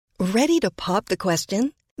Ready to pop the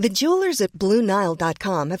question? The jewelers at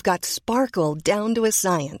BlueNile.com have got sparkle down to a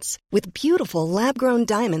science with beautiful lab-grown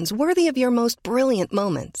diamonds worthy of your most brilliant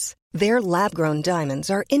moments. Their lab-grown diamonds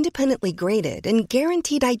are independently graded and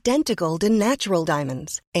guaranteed identical to natural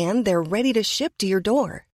diamonds, and they're ready to ship to your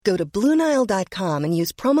door. Go to BlueNile.com and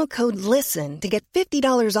use promo code LISTEN to get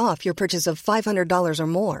 $50 off your purchase of $500 or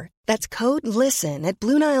more. That's code LISTEN at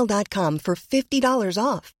BlueNile.com for $50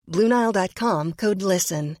 off. BlueNile.com, code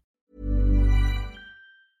LISTEN.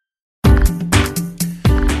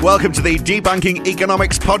 Welcome to the Debunking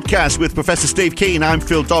Economics podcast with Professor Steve Keen. I'm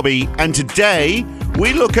Phil Dobbie, and today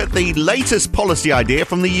we look at the latest policy idea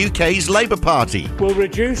from the UK's Labour Party. We'll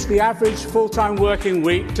reduce the average full-time working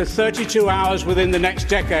week to 32 hours within the next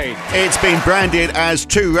decade. It's been branded as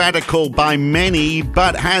too radical by many,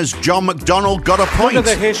 but has John McDonnell got a point? Look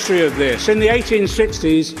at the history of this. In the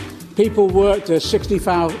 1860s, people worked a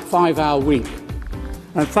 65-hour week.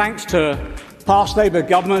 And thanks to past Labour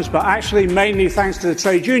governments, but actually mainly thanks to the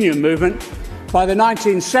trade union movement, by the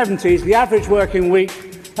 1970s, the average working week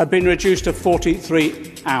had been reduced to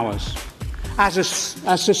 43 hours. As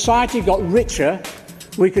society got richer,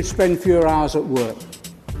 we could spend fewer hours at work.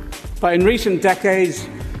 But in recent decades,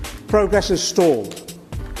 progress has stalled.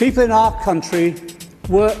 People in our country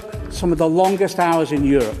work some of the longest hours in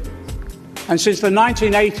Europe. And since the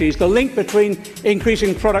 1980s, the link between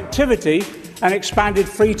increasing productivity and expanded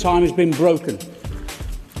free time has been broken.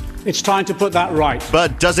 It's time to put that right.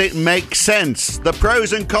 But does it make sense? The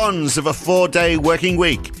pros and cons of a 4-day working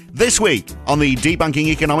week. This week on the Debunking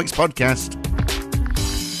Economics podcast.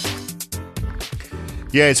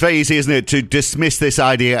 Yeah, it's very easy, isn't it, to dismiss this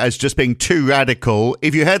idea as just being too radical.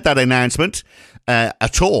 If you heard that announcement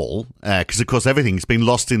at all, because of course everything's been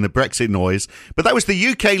lost in the Brexit noise, but that was the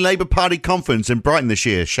UK Labour Party conference in Brighton this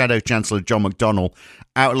year. Shadow Chancellor John McDonnell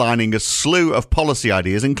outlining a slew of policy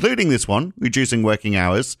ideas, including this one, reducing working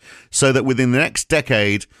hours, so that within the next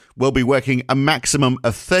decade we'll be working a maximum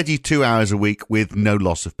of 32 hours a week with no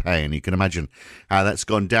loss of pay. And you can imagine how that's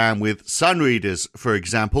gone down with Sun readers, for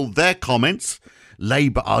example. Their comments: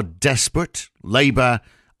 Labour are desperate. Labour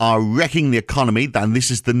are wrecking the economy, and this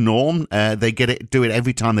is the norm. They do it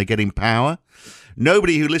every time they get in power.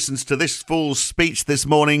 Nobody who listens to this fool's speech this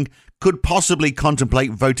morning could possibly contemplate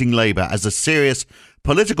voting Labour. As a serious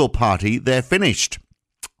political party, they're finished.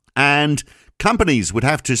 And companies would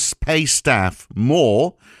have to pay staff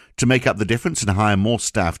more to make up the difference and hire more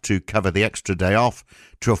staff to cover the extra day off.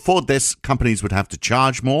 To afford this, companies would have to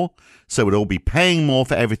charge more, so we'd all be paying more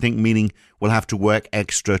for everything, meaning we'll have to work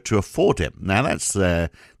extra to afford it. Now, that's the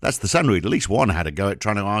Sun read. At least one had a go at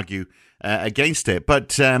trying to argue against it,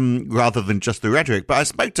 but rather than just the rhetoric. But I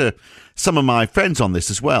spoke to some of my friends on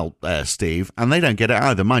this as well, Steve, and they don't get it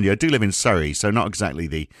either. Mind you, I do live in Surrey, so not exactly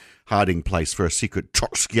the hiding place for a secret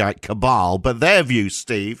Trotskyite cabal, but their view,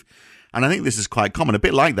 Steve, and I think this is quite common, a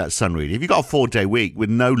bit like that Sun read. If you've got a 4-day week with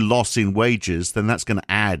no loss in wages, then that's going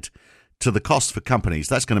to add to the cost for companies.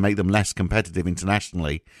 That's going to make them less competitive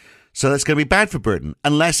internationally. So that's going to be bad for Britain,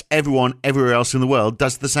 unless everyone everywhere else in the world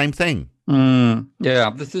does the same thing.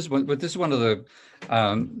 Yeah, this is one of the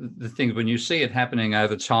things, when you see it happening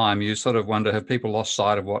over time, you sort of wonder, have people lost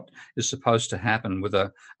sight of what is supposed to happen with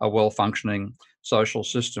a well-functioning social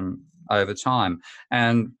system over time?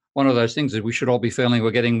 And one of those things is we should all be feeling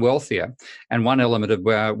we're getting wealthier. And one element of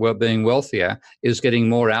where we're being wealthier is getting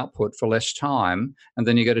more output for less time. And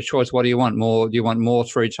then you get a choice. What do you want? More? Do you want more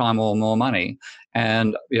free time or more money?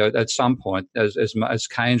 And at some point, as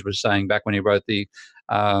Keynes was saying back when he wrote the,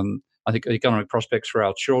 I think, Economic Prospects for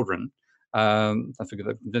Our Children. I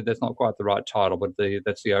forget that's not quite the right title, but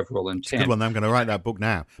that's the overall intent. It's a good one. I'm going to write that book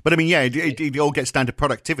now. But I mean, yeah, it all gets down to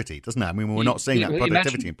productivity, doesn't it? I mean, we're not seeing that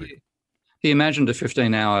productivity improve. He imagined a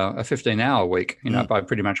 15-hour week, by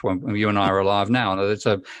pretty much when you and I are alive now. And it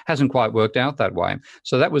hasn't quite worked out that way.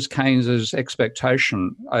 So that was Keynes's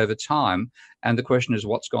expectation over time. And the question is,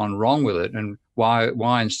 what's gone wrong with it, and why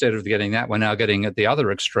instead of getting that, we're now getting at the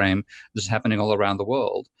other extreme. This is happening all around the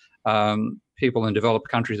world. People in developed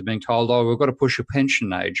countries are being told, we've got to push your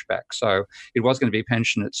pension age back. So it was going to be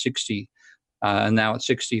pension at 60. And now it's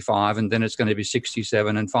 65, and then it's going to be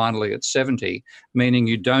 67, and finally it's 70, meaning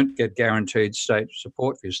you don't get guaranteed state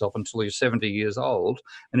support for yourself until you're 70 years old.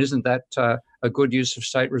 And isn't that a good use of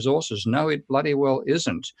state resources? No, it bloody well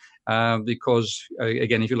isn't, because,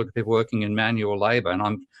 again, if you look at people working in manual labour, and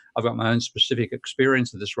I've got my own specific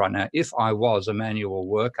experience of this right now. If I was a manual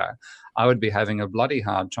worker, I would be having a bloody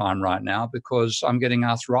hard time right now because I'm getting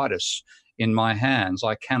arthritis in my hands.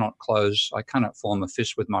 I cannot form a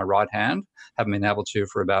fist with my right hand. Haven't been able to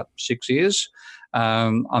for about 6 years.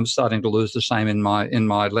 I'm starting to lose the same in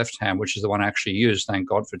my left hand, which is the one I actually use, thank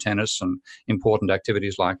God, for tennis and important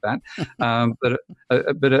activities like that.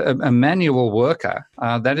 But a manual worker,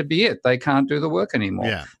 that'd be it. They can't do the work anymore.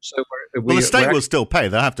 Yeah. So the state will still pay.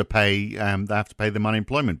 They'll have to pay. They have to pay them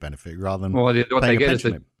unemployment benefit rather than what they get is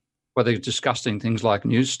pension. they're disgusting things like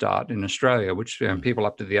New Start in Australia, which people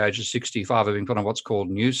up to the age of 65 have been put on what's called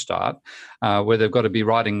New Start, where they've got to be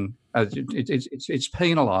writing. It's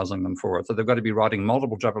penalising them for it. So they've got to be writing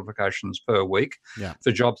multiple job applications per week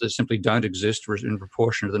for jobs that simply don't exist in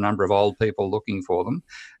proportion to the number of old people looking for them.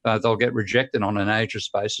 They'll get rejected on an ageist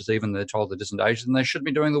basis, even though they're told it isn't ageist, and they should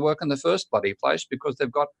be doing the work in the first bloody place because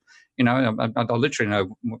they've got, I literally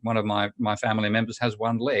know one of my family members has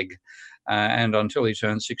one leg, and until he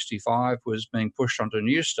turned 65 was being pushed onto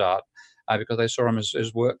New Start. Because they saw him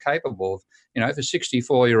as work capable. If a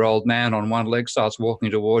 64-year-old man on one leg starts walking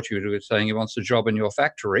towards you saying he wants a job in your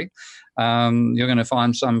factory, you're going to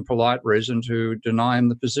find some polite reason to deny him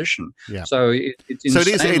the position. Yeah. So it's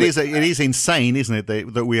insane. So it is insane, isn't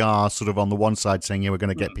it, that we are sort of on the one side saying, we're going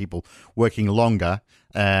to get people working longer,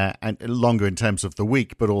 and longer in terms of the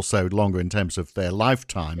week, but also longer in terms of their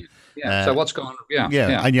lifetime. Yeah. So what's gone?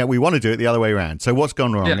 Yeah. And yet we want to do it the other way around. So what's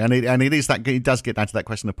gone wrong? Yeah. And it does get down to that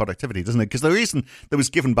question of productivity, doesn't it? Because the reason that was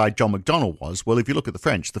given by John McDonnell was, well, if you look at the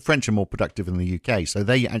French are more productive in the UK, so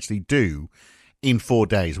they actually do in 4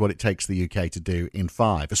 days what it takes the UK to do in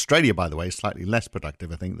 5. Australia, by the way, is slightly less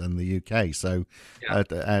productive, I think, than the UK. So,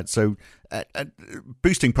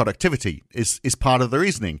 boosting productivity is part of the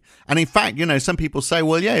reasoning. And in fact, some people say,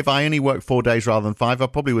 well, if I only work 4 days rather than 5, I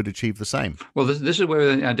probably would achieve the same. Well, this is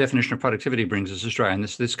where our definition of productivity brings us astray. And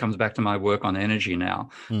this comes back to my work on energy now,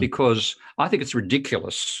 because I think it's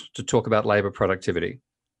ridiculous to talk about labour productivity.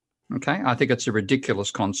 Okay, I think it's a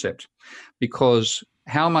ridiculous concept, because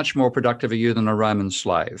how much more productive are you than a Roman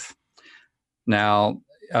slave? Now,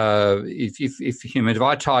 if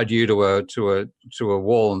I tied you to a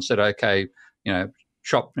wall and said, okay,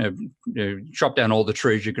 chop down all the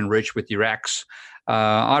trees you can reach with your axe,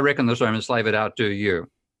 I reckon the Roman slave would outdo you.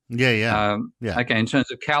 Yeah. Okay, in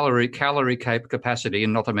terms of calorie capacity,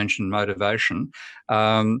 and not to mention motivation,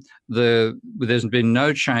 there's been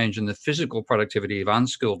no change in the physical productivity of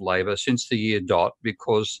unskilled labour since the year dot,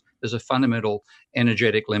 because there's a fundamental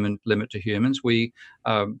energetic limit to humans. We,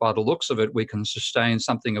 by the looks of it, we can sustain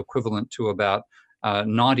something equivalent to about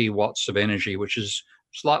 90 watts of energy, which is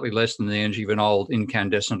slightly less than the energy of an old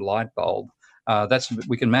incandescent light bulb.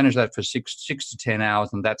 We can manage that for six to 10 hours,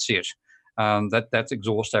 and that's it. That's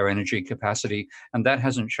exhaust our energy capacity, and that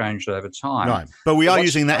hasn't changed over time. Right, but we are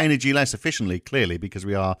using that energy less efficiently, clearly, because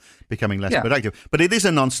we are becoming less productive. But it is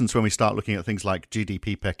a nonsense when we start looking at things like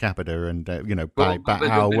GDP per capita and by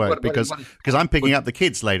hour work, because I'm picking up the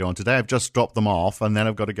kids later on today. I've just dropped them off, and then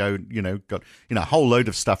I've got to go. Got a whole load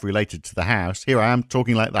of stuff related to the house. Here I am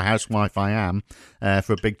talking like the housewife I am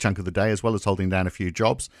for a big chunk of the day, as well as holding down a few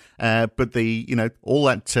jobs. But all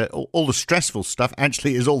the stressful stuff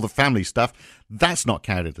actually is all the family stuff. That's not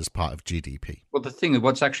counted as part of GDP. Well, the thing of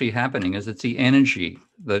what's actually happening is it's the energy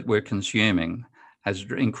that we're consuming has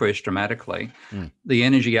increased dramatically. The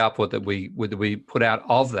energy output that we put out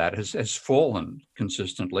of that has fallen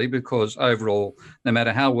consistently, because overall, no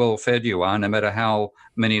matter how well fed you are, no matter how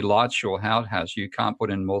many lights your house has, you can't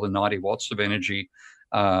put in more than 90 watts of energy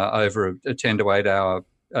over a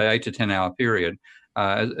 8 to 10 hour period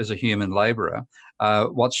as a human labourer.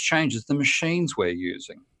 What's changed is the machines we're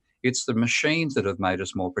using. It's the machines that have made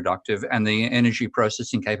us more productive, and the energy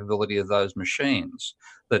processing capability of those machines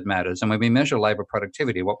that matters. And when we measure labour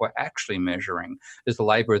productivity, what we're actually measuring is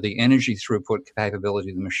the energy throughput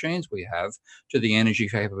capability of the machines we have to the energy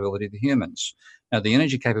capability of the humans. Now, the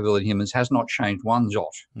energy capability of humans has not changed one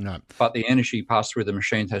jot, but the energy passed through the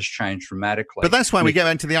machines has changed dramatically. But that's why we get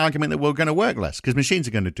into the argument that we're going to work less, because machines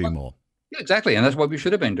are going to do more. Yeah, exactly, and that's what we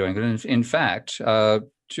should have been doing. In fact,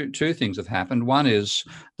 two things have happened. One is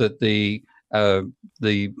that the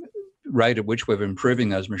rate at which we're improving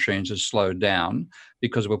those machines has slowed down,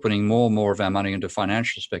 because we're putting more and more of our money into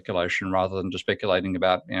financial speculation rather than just speculating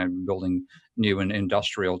about building new and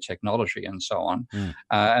industrial technology and so on.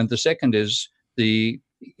 And the second is the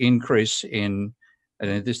increase in,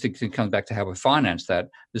 and this thing comes back to how we finance that.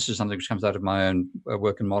 This is something which comes out of my own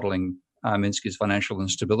work in modelling Minsky's financial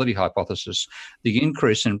instability hypothesis. The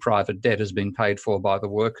increase in private debt has been paid for by the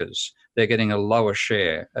workers. They're getting a lower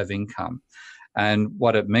share of income. And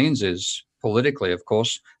what it means is politically, of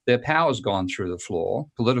course, their power's gone through the floor.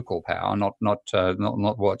 Political power, not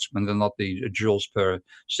the joules per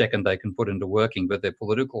second they can put into working, but their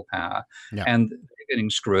political power, and they're getting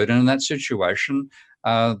screwed. And in that situation,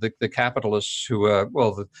 the capitalists who are,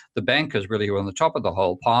 the bankers really who are on the top of the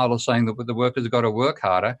whole pile are saying that the workers have got to work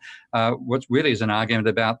harder. What really is an argument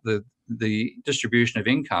about the distribution of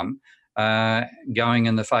income going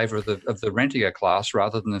in the favour of the rentier class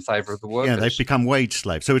rather than in favour of the workers. Yeah, they've become wage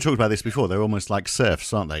slaves. So we talked about this before. They're almost like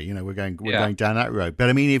serfs, aren't they? We're going down that road. But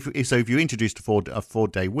I mean, if you introduced a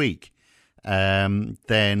 4-day week, then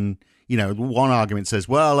one argument says,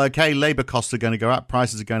 well, okay, labour costs are going to go up,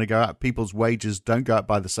 prices are going to go up, people's wages don't go up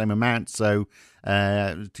by the same amount, so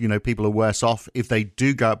people are worse off. If they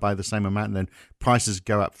do go up by the same amount, then prices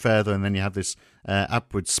go up further, and then you have this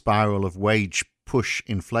upward spiral of wage push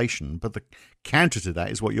inflation. But the counter to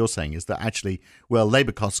that is what you're saying, is that actually,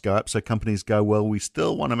 labour costs go up, so companies go, we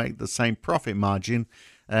still want to make the same profit margin.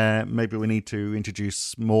 Maybe we need to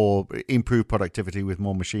introduce more improved productivity with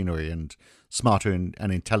more machinery and smarter and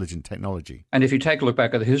intelligent technology. And if you take a look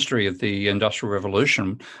back at the history of the Industrial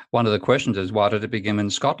Revolution, one of the questions is, why did it begin in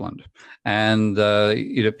Scotland? And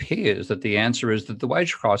it appears that the answer is that the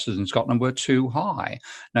wage prices in Scotland were too high.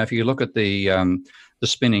 Now, if you look at the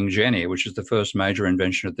spinning jenny, which is the first major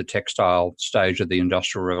invention of the textile stage of the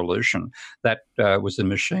Industrial Revolution, that was the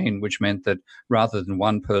machine which meant that rather than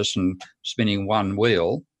one person spinning one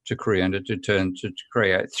wheel to create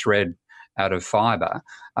thread out of fibre,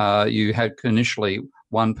 you had initially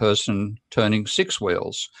one person turning 6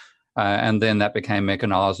 wheels. And then that became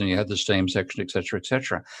mechanised, and you had the steam section, et cetera, et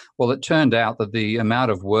cetera. Well, it turned out that the amount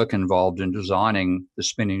of work involved in designing the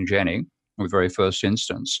spinning jenny, in the very first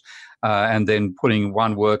instance, and then putting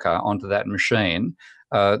one worker onto that machine,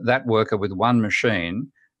 that worker with one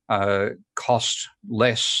machine cost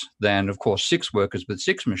less than, of course, 6 workers with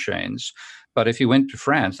 6 machines. But if you went to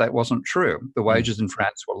France, that wasn't true. The wages in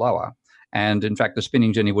France were lower. And in fact, the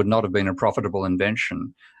spinning jenny would not have been a profitable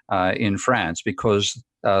invention in France, because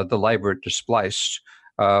the labour it displaced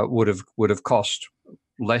would have cost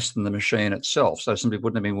less than the machine itself. So simply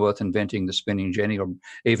wouldn't have been worth inventing the spinning jenny or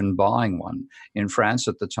even buying one in France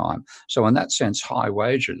at the time. So in that sense, high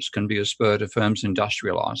wages can be a spur to firms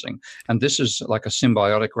industrialising. And this is like a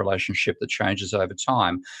symbiotic relationship that changes over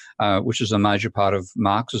time, which is a major part of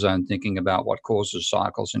Marx's own thinking about what causes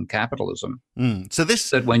cycles in capitalism. So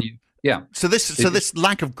this... That when you... Yeah. So this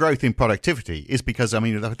lack of growth in productivity is because, I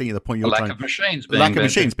think the point you're trying... Lack of machines.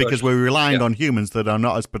 Because we're relying on humans that are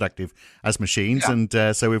not as productive as machines. Yeah.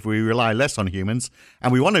 And so if we rely less on humans,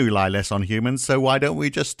 and we want to rely less on humans, so why don't we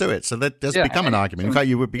just do it? So that does become an argument. In fact,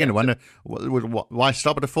 you would begin to wonder, why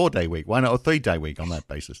stop at a 4-day week? Why not a 3-day week on that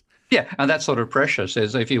basis? Yeah, and that sort of pressure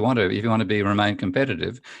says if you want to remain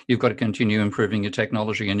competitive, you've got to continue improving your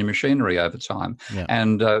technology and your machinery over time. Yeah.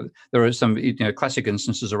 And there are some classic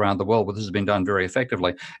instances around the world where this has been done very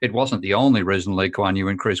effectively. It wasn't the only reason Lee Kuan Yew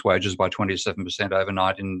increased wages by 27%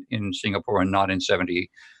 overnight in Singapore in 1970.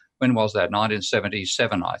 When was that?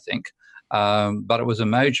 1977, I think. But it was a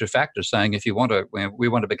major factor, saying we want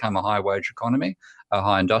to become a high wage economy, a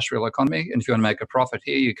high industrial economy, and if you want to make a profit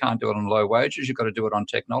here, you can't do it on low wages. You've got to do it on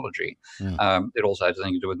technology. It also had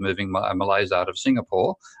something to do with moving Malays out of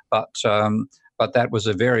Singapore, but that was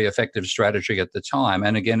a very effective strategy at the time.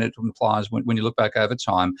 And again, it implies when you look back over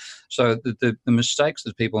time. So the mistakes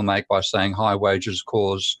that people make by saying high wages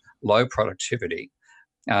cause low productivity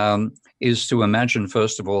is to imagine,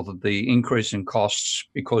 first of all, that the increase in costs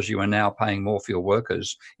because you are now paying more for your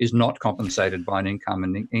workers is not compensated by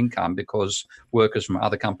an income because workers from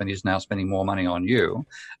other companies now spending more money on you.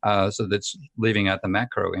 So that's leaving out the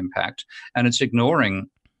macro impact. And it's ignoring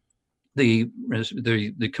the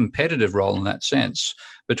competitive role in that sense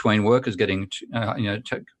between workers getting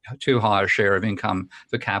too high a share of income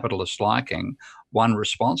for capitalists' liking. One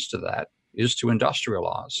response to that is to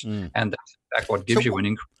industrialise, and that's in fact what gives you an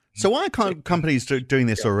increase. So why aren't companies doing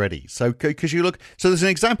this already? So because you look, so there's an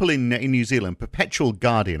example in New Zealand, Perpetual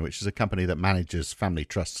Guardian, which is a company that manages family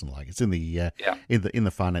trusts and like. It's in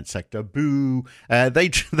the finance sector. Boo! They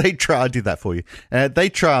tried. I did that for you. They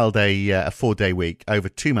trialed a 4-day week over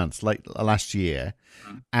 2 months last year,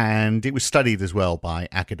 and it was studied as well by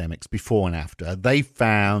academics before and after. They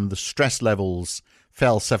found the stress levels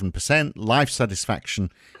fell 7%, life satisfaction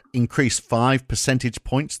increased 5 percentage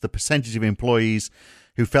points. The percentage of employees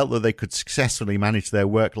who felt that they could successfully manage their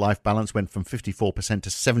work-life balance went from 54% to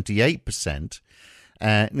 78%.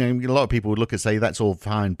 A lot of people would look and say that's all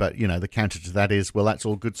fine, but the counter to that is, well, that's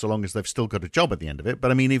all good so long as they've still got a job at the end of it.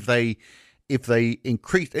 But I mean, if they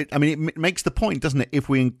increase it, I mean, it makes the point, doesn't it? If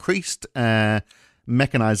we increased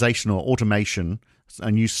mechanization or automation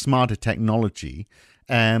and use smarter technology,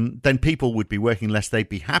 then people would be working less, they'd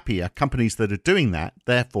be happier. Companies that are doing that,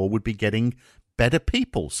 therefore, would be getting better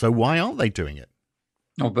people. So why aren't they doing it?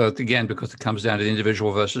 Well, both, again, because it comes down to the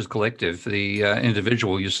individual versus collective. The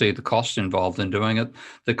individual, you see the cost involved in doing it.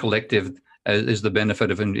 The collective is the benefit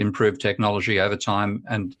of an improved technology over time,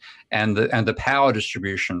 and the power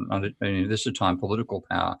distribution. This is time political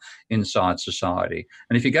power inside society.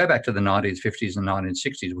 And if you go back to the 1950s and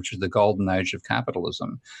 1960s, which is the golden age of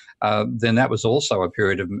capitalism, then that was also a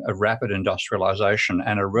period of rapid industrialization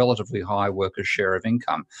and a relatively high workers' share of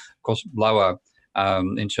income. Of course, lower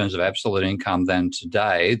in terms of absolute income than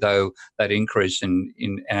today, though that increase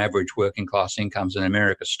in average working class incomes in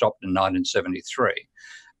America stopped in 1973.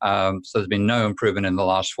 So there's been no improvement in the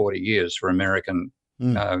last 40 years for American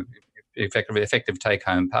effective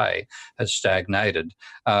take-home pay has stagnated.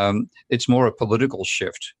 It's more a political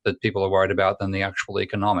shift that people are worried about than the actual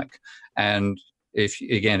economic. And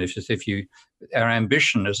our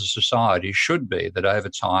ambition as a society should be that over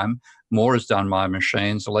time, more is done by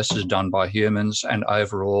machines, less is done by humans, and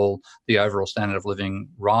the overall standard of living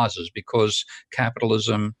rises, because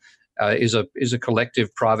capitalism is a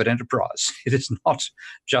collective private enterprise. It is not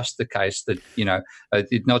just the case that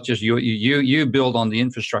it's not just you build on the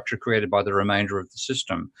infrastructure created by the remainder of the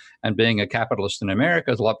system. And being a capitalist in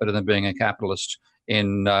America is a lot better than being a capitalist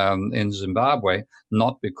in Zimbabwe,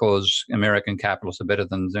 not because American capitalists are better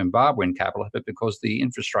than Zimbabwean capitalists, but because the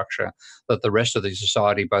infrastructure that the rest of the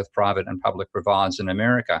society, both private and public, provides in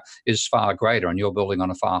America is far greater, and you're building on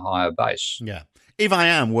a far higher base. Yeah. If I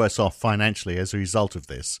am worse off financially as a result of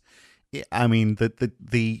this, I mean,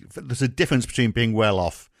 there's a difference between being well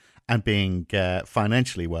off and being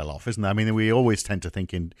financially well off, isn't there? I mean, we always tend to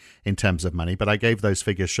think in terms of money, but I gave those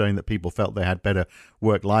figures showing that people felt they had better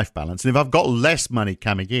work-life balance. And if I've got less money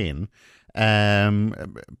coming in,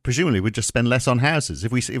 presumably we'd just spend less on houses.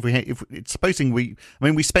 Supposing we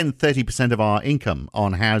spend 30% of our income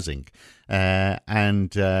on housing,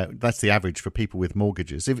 and that's the average for people with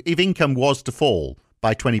mortgages. If income was to fall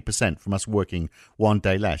by 20% from us working one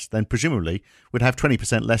day less, then presumably we'd have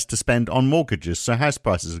 20% less to spend on mortgages. So house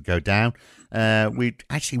prices would go down. We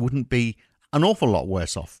actually wouldn't be an awful lot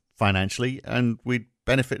worse off financially, and we'd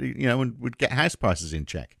benefit, and we'd get house prices in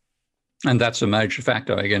check. And that's a major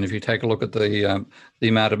factor. Again, if you take a look at the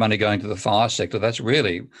amount of money going to the fire sector, that's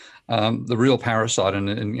really the real parasite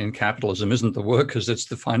in capitalism isn't the workers, it's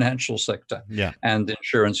the financial sector. Yeah. And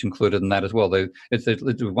insurance included in that as well.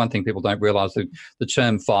 It's one thing people don't realize, the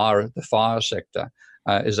term the fire sector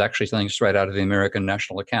is actually something straight out of the American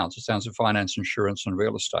national accounts. It stands for finance, insurance, and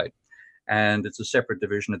real estate. And it's a separate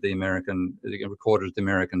division of recorded the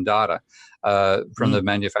American data from the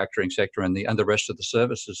manufacturing sector and the rest of the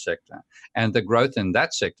services sector. And the growth in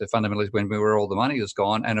that sector fundamentally is where all the money is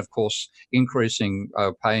gone, and of course increasing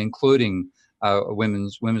pay, including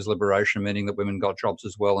women's liberation, meaning that women got jobs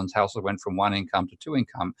as well, and households went from one income to two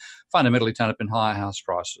income, fundamentally turned up in higher house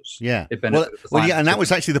prices. Yeah. And that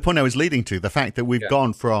was actually the point I was leading to, the fact that we've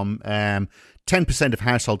gone from 10% of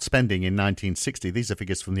household spending in 1960, these are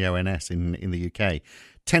figures from the ONS in the UK,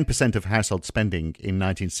 10% of household spending in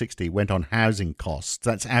 1960 went on housing costs.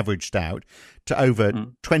 That's averaged out to over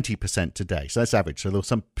 20% today. So that's average. So there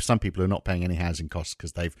are some people who are not paying any housing costs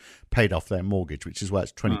because they've paid off their mortgage, which is why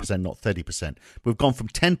it's 20%, not 30%. We've gone from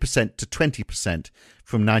 10% to 20%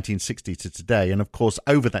 from 1960 to today. And of course,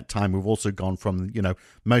 over that time, we've also gone from,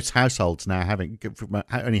 most households now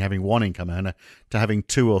only having one income earner to having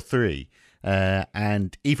two or three.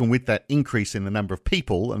 And even with that increase in the number of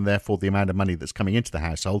people and therefore the amount of money that's coming into the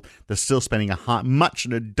household, they're still spending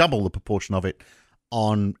double the proportion of it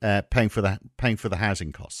on paying for the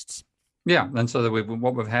housing costs. Yeah, and so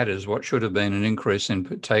what we've had is what should have been an increase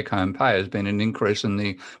in take-home pay has been an increase in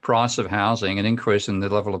the price of housing, an increase in the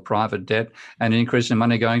level of private debt, and an increase in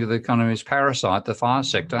money going to the economy's parasite, the fire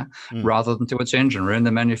sector, rather than to its engine room,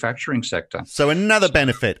 the manufacturing sector. So another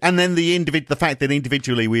benefit. And then the fact that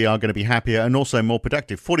individually we are going to be happier and also more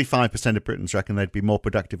productive. 45% of Britons reckon they'd be more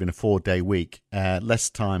productive in a 4-day week.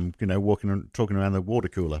 Less time, walking and talking around the water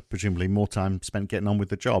cooler, presumably more time spent getting on with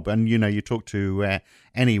the job. And, you talk to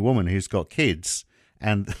any woman who's got kids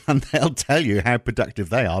and they'll tell you how productive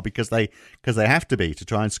they are because they have to be to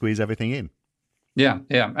try and squeeze everything in. Yeah,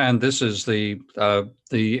 and this is the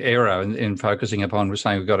the error in focusing upon, we're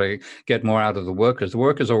saying we've got to get more out of the workers. The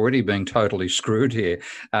workers are already being totally screwed here.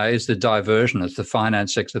 Is the diversion. It's the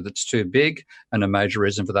finance sector that's too big, and a major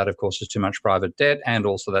reason for that, of course, is too much private debt, and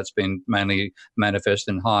also that's been mainly manifest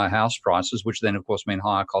in higher house prices, which then, of course, mean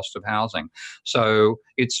higher cost of housing. So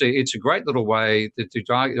it's a great little way to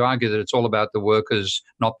argue that it's all about the workers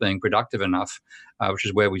not being productive enough, which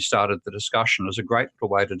is where we started the discussion, is a great little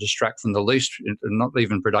way to distract from the least, not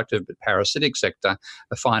even productive, but parasitic sector,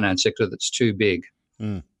 a finance sector that's too big.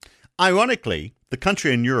 Ironically, the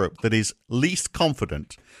country in Europe that is least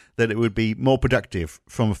confident that it would be more productive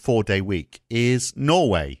from a 4-day week is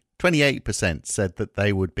Norway. 28% said that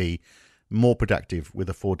they would be more productive with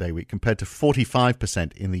a 4-day week compared to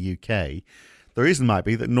 45% in the UK. The reason might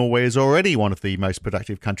be that Norway is already one of the most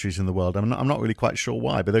productive countries in the world. I'm not really quite sure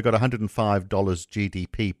why, but they've got $105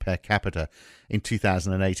 GDP per capita in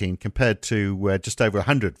 2018 compared to just over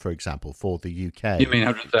 100, for example, for the UK. You mean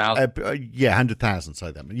 100,000? Yeah, 100,000. So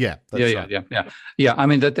that, yeah, that's right. Yeah. I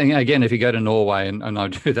mean, the thing again, if you go to Norway, and I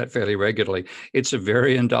do that fairly regularly, it's a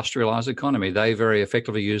very industrialized economy. They very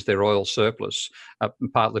effectively use their oil surplus,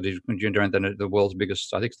 partly during the world's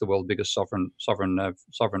biggest, I think it's the world's biggest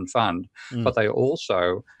sovereign fund, but they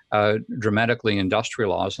also dramatically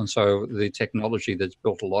industrialized, and so the technology that's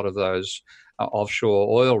built a lot of those offshore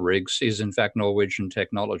oil rigs is in fact Norwegian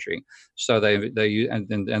technology. So they and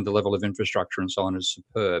the level of infrastructure and so on is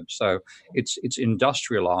superb. So it's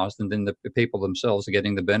industrialized, and then the people themselves are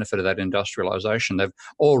getting the benefit of that industrialization. They've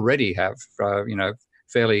already have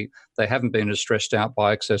they haven't been as stressed out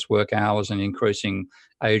by excess work hours and increasing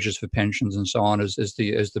ages for pensions and so on as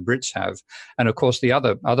the Brits have. And of course, the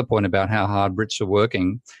other point about how hard Brits are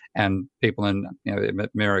working, and people in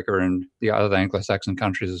America and the other Anglo-Saxon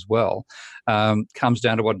countries as well, comes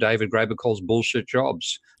down to what David Graeber calls bullshit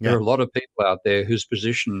jobs. Yeah. There are a lot of people out there whose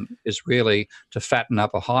position is really to fatten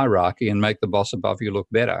up a hierarchy and make the boss above you look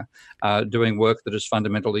better, doing work that is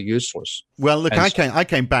fundamentally useless. Well, look, I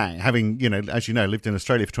came back, having, as you know, lived in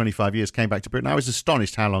Australia for 25 years, came back to Britain. I was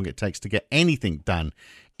astonished how long it takes to get anything done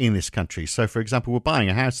in this country. So, for example, we're buying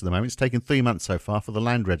a house at the moment. It's taken 3 months so far for the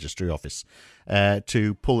Land Registry Office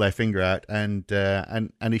to pull their finger out and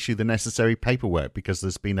issue the necessary paperwork, because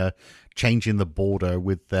there's been a change in the border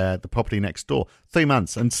with the property next door. 3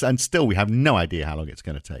 months, and still we have no idea how long it's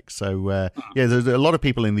going to take. So, there's a lot of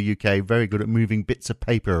people in the UK very good at moving bits of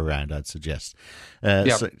paper around, I'd suggest.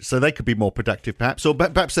 So they could be more productive, perhaps, or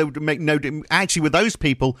perhaps they would make actually, with those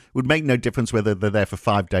people, would make no difference whether they're there for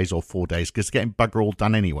 5 days or 4 days, because getting bugger all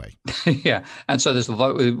done anyway. Yeah, and so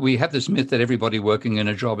we have this myth that everybody working in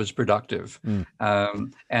a job is productive,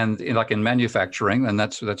 and like in manufacturing, and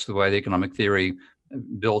that's the way the economic theory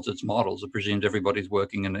builds its models. It presumes everybody's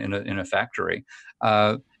working in a factory.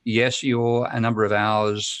 Yes, you're a number of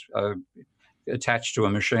hours attached to a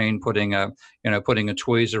machine, putting a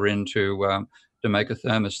tweezer in to make a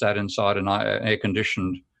thermostat inside an air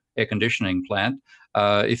conditioning plant.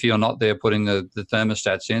 If you're not there putting the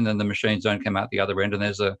thermostats in, then the machines don't come out the other end, and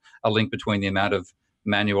there's a link between the amount of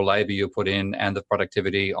manual labor you put in and the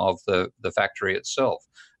productivity of the factory itself.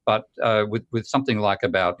 But with something like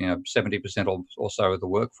about 70% or so of the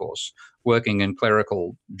workforce working in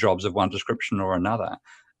clerical jobs of one description or another,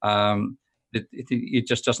 it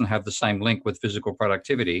just doesn't have the same link with physical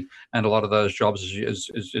productivity. And a lot of those jobs, as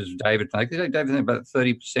David, about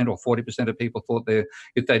 30% or 40% of people thought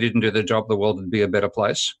if they didn't do their job, the world would be a better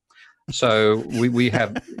place. So we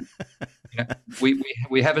have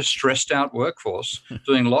we have a stressed out workforce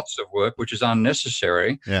doing lots of work which is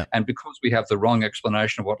unnecessary. Yeah. And because we have the wrong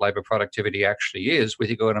explanation of what labour productivity actually is, we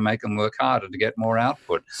think we're going to make them work harder to get more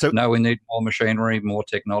output. So, no, we need more machinery, more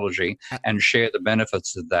technology, and share the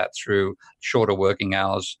benefits of that through shorter working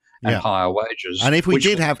hours and higher wages. And if we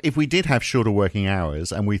did have shorter working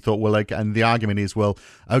hours, and we thought, well, and the argument is, well,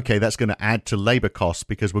 okay, that's going to add to labour costs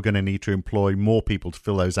because we're going to need to employ more people to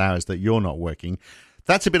fill those hours that you're not working.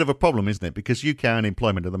 That's a bit of a problem, isn't it? Because UK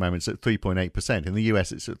unemployment at the moment is at 3.8%. In the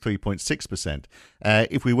US, it's at 3.6%.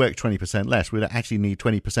 If we work 20% less, we'd actually need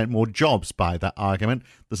 20% more jobs by that argument.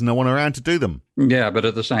 There's no one around to do them. Yeah, but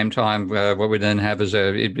at the same time, what we then have is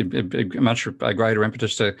a much greater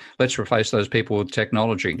impetus to let's replace those people with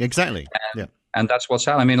technology. Exactly. And that's what's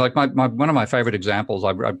happening. I mean, like one of my favorite examples,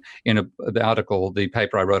 in the article, the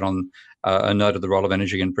paper I wrote on a note of the role of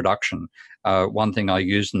energy in production. One thing I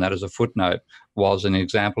used in that as a footnote was an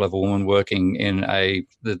example of a woman working in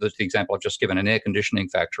the example I've just given, an air conditioning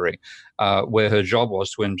factory, where her job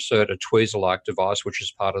was to insert a tweezer-like device, which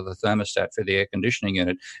is part of the thermostat for the air conditioning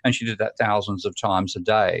unit. And she did that thousands of times a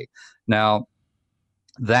day. Now,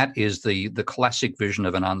 That is the classic vision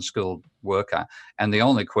of an unskilled worker. And the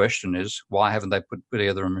only question is, why haven't they put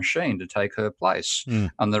together a machine to take her place?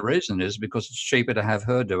 And the reason is because it's cheaper to have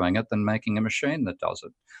her doing it than making a machine that does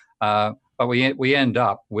it. But we end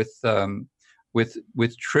up with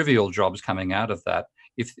trivial jobs coming out of that.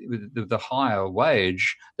 If the higher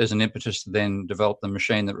wage, there's an impetus to then develop the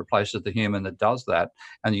machine that replaces the human that does that,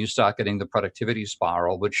 and you start getting the productivity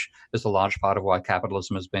spiral, which is a large part of why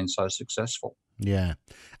capitalism has been so successful. Yeah.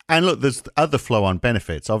 And look, there's other flow-on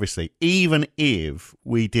benefits, obviously. Even if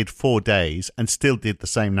we did 4 days and still did the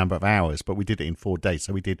same number of hours, but we did it in 4 days,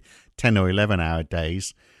 so we did 10 or 11-hour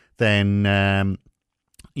days, then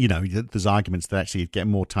there's arguments that actually you'd get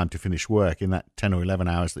more time to finish work in that 10 or 11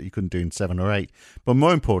 hours that you couldn't do in 7 or 8. But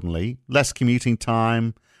more importantly, less commuting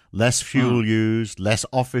time, less fuel used, less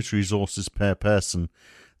office resources per person.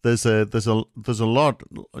 There's a lot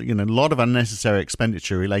of unnecessary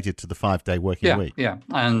expenditure related to the 5-day working week. Yeah,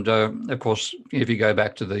 and of course, if you go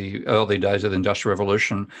back to the early days of the Industrial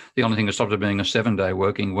Revolution, the only thing that stopped it being a 7-day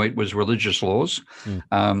working week was religious laws.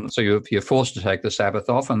 So you're forced to take the Sabbath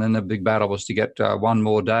off, and then the big battle was to get one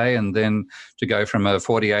more day, and then to go from a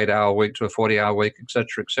 48-hour week to a 40-hour week,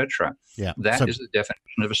 etc., etc. Yeah, that is the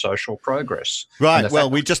definition of a social progress. Right. Well,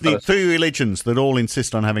 we just need 3 religions that all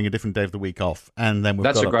insist on having a different day of the week off, and then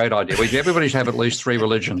that's a great idea. Everybody should have at least 3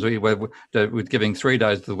 religions. We're giving 3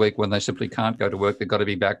 days of the week when they simply can't go to work. They've got to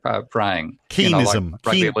be back praying. Keanism.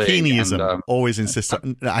 Keanism always insists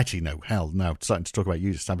on... Actually, no, hell no. Starting to talk about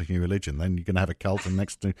you establishing a religion, then you're going to have a cult, and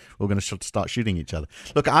next we're going to start shooting each other.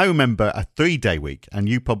 Look, I remember a 3-day week, and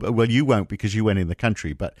you won't because you went in the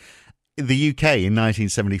country, but... the UK in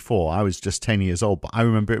 1974, I was just 10 years old, but I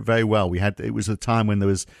remember it very well. It was a time when there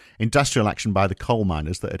was industrial action by the coal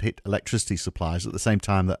miners that had hit electricity supplies at the same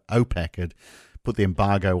time that OPEC had put the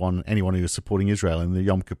embargo on anyone who was supporting Israel in the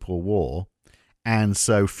Yom Kippur War. And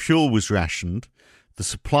so fuel was rationed. The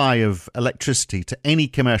supply of electricity to any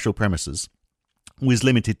commercial premises was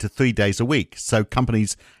limited to 3 days a week. So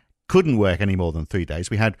companies couldn't work any more than 3 days.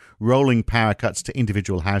 We had rolling power cuts to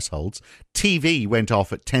individual households. TV went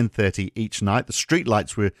off at 10:30 each night. The street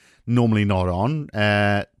lights were normally not on.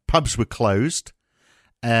 Pubs were closed.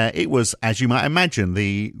 It was, as you might imagine,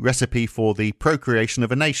 the recipe for the procreation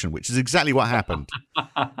of a nation, which is exactly what happened.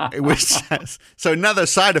 It was, so another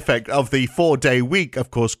side effect of the 4-day week,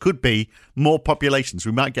 of course, could be more populations.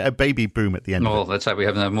 We might get a baby boom at the end of it. Let's say we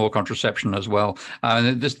have more contraception as well.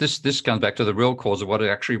 This comes back to the real cause of what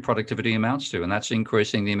actually productivity amounts to, and that's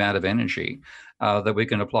increasing the amount of energy that we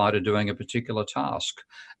can apply to doing a particular task.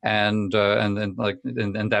 And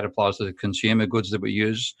that applies to the consumer goods that we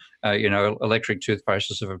use. Electric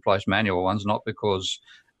toothbrushes have replaced manual ones, not because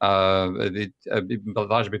largely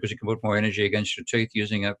because you can put more energy against your teeth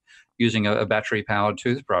using a battery-powered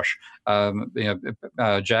toothbrush.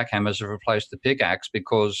 Jackhammers have replaced the pickaxe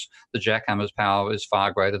because the jackhammer's power is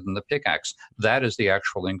far greater than the pickaxe. That is the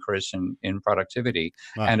actual increase in productivity.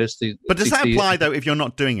 Right. And But does that apply, though, if you're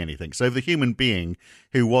not doing anything? So if the human being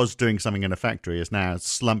who was doing something in a factory is now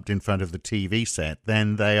slumped in front of the TV set,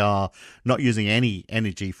 then they are not using any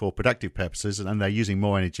energy for productive purposes, and they're using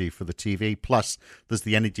more energy for the TV, plus there's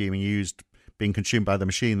the energy being consumed by the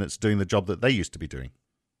machine that's doing the job that they used to be doing.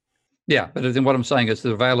 Yeah, but I think what I'm saying is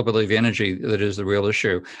the availability of energy that is the real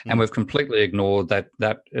issue, and we've completely ignored that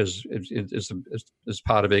is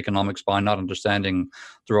part of economics by not understanding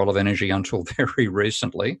the role of energy until very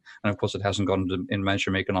recently, and of course it hasn't gone in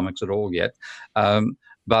mainstream economics at all yet.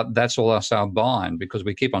 But that's all our bind, because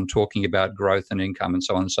we keep on talking about growth and income and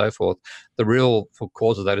so on and so forth. The real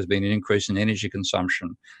cause of that has been an increase in energy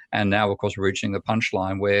consumption. And now, of course, we're reaching the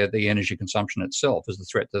punchline where the energy consumption itself is the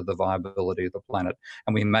threat to the viability of the planet.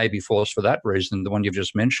 And we may be forced, for that reason, the one you've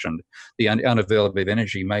just mentioned, the unavailability of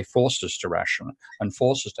energy may force us to ration and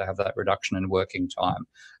force us to have that reduction in working time.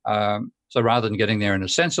 So rather than getting there in a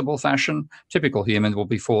sensible fashion, typical human will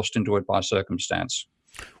be forced into it by circumstance.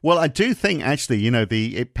 Well, I do think, actually,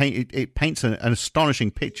 it paints an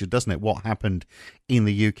astonishing picture, doesn't it, what happened in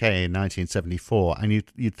the UK in 1974. And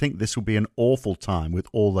you'd think this would be an awful time with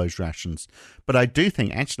all those rations. But I do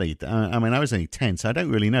think, actually, I was only 10, so I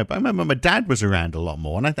don't really know. But I remember my dad was around a lot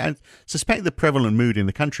more. And I suspect the prevalent mood in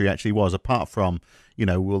the country actually was, apart from,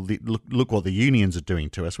 look what the unions are doing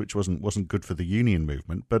to us, which wasn't good for the union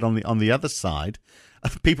movement. But on the other side,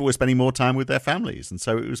 people were spending more time with their families. And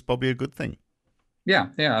so it was probably a good thing. Yeah.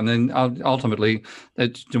 I mean, ultimately,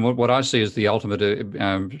 what I see as the ultimate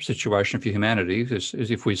situation for humanity is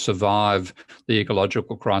if we survive the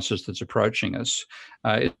ecological crisis that's approaching us,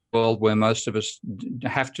 it's a world where most of us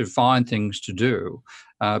have to find things to do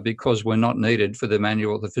because we're not needed for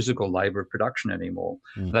the physical labour of production anymore.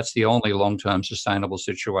 That's the only long-term sustainable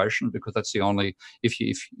situation, because that's the only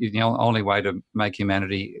only way to make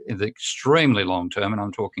humanity in the extremely long term, and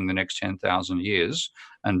I'm talking the next 10,000 years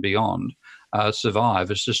and beyond,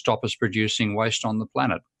 survive, is to stop us producing waste on the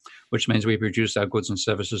planet, which means we produce our goods and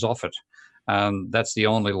services off it. That's the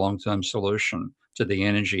only long-term solution to the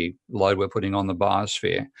energy load we're putting on the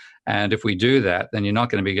biosphere. And if we do that, then you're not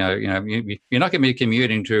going to be you're not going to be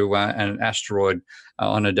commuting to an asteroid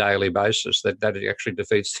on a daily basis. That actually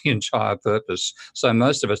defeats the entire purpose. So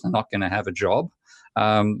most of us are not going to have a job.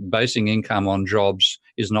 Basing income on jobs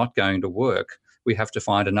is not going to work. We have to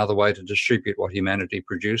find another way to distribute what humanity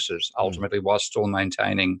produces, ultimately, while still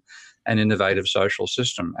maintaining an innovative social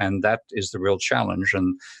system. And that is the real challenge.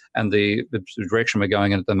 And the direction we're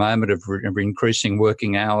going in at the moment of increasing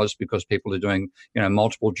working hours, because people are doing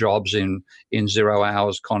multiple jobs in 0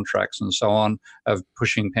 hours contracts and so on, of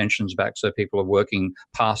pushing pensions back so people are working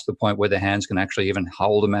past the point where their hands can actually even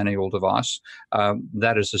hold a manual device.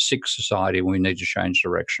 That is a sick society. We need to change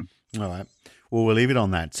direction. All right. Well, we'll leave it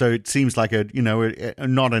on that. So it seems like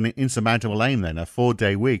not an insurmountable aim then, a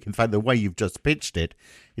 4-day week. In fact, the way you've just pitched it,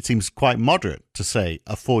 it seems quite moderate to say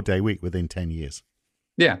a 4-day week within 10 years.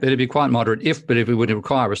 Yeah, it'd be quite moderate but if it would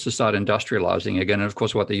require us to start industrialising again. And of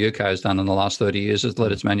course, what the UK has done in the last 30 years is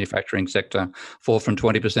let its manufacturing sector fall from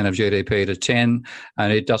 20% of GDP to 10%,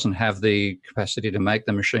 and it doesn't have the capacity to make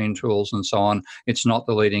the machine tools and so on. It's not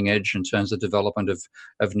the leading edge in terms of development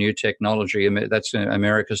of new technology. That's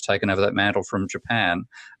America's taken over that mantle from Japan.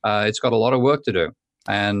 It's got a lot of work to do.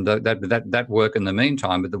 And that work in the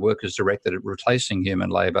meantime, but the work is directed at replacing human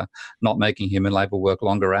labour, not making human labour work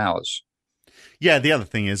longer hours. Yeah, the other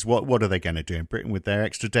thing is, what are they going to do in Britain with their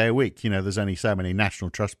extra day a week? There's only so many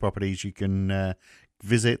National Trust properties you can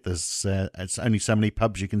visit. There's it's only so many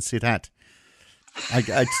pubs you can sit at.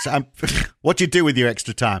 What do you do with your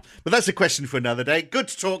extra time? But that's a question for another day. Good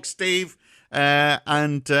to talk, Steve.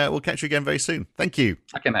 And we'll catch you again very soon. Thank you.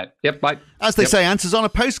 Okay, mate. Yep, bye. As they say, answers on a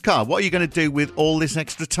postcard. What are you going to do with all this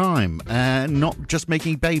extra time? Not just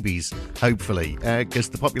making babies, hopefully, because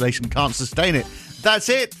the population can't sustain it. That's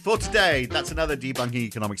it for today. That's another Debunking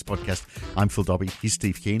Economics podcast. I'm Phil Dobbie. He's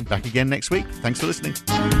Steve Keen. Back again next week. Thanks for listening.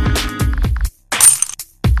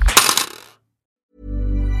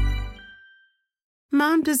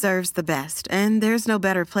 Mom deserves the best, and there's no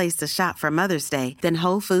better place to shop for Mother's Day than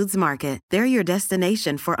Whole Foods Market. They're your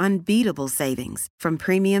destination for unbeatable savings, from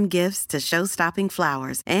premium gifts to show-stopping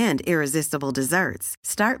flowers and irresistible desserts.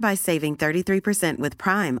 Start by saving 33% with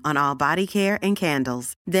Prime on all body care and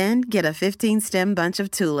candles. Then get a 15-stem bunch of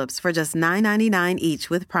tulips for just $9.99 each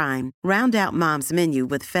with Prime. Round out Mom's menu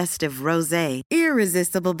with festive rosé,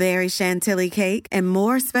 irresistible berry chantilly cake, and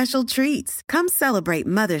more special treats. Come celebrate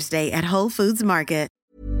Mother's Day at Whole Foods Market.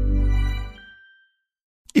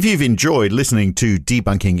 If you've enjoyed listening to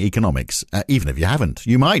Debunking Economics, even if you haven't,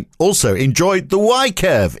 you might also enjoy The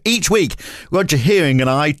Y-Curve. Each week, Roger Hearing and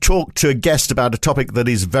I talk to a guest about a topic that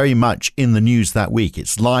is very much in the news that week.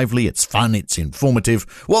 It's lively, it's fun, it's informative.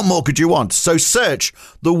 What more could you want? So search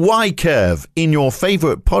The Y-Curve in your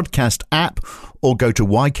favourite podcast app or go to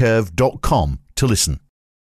ycurve.com to listen.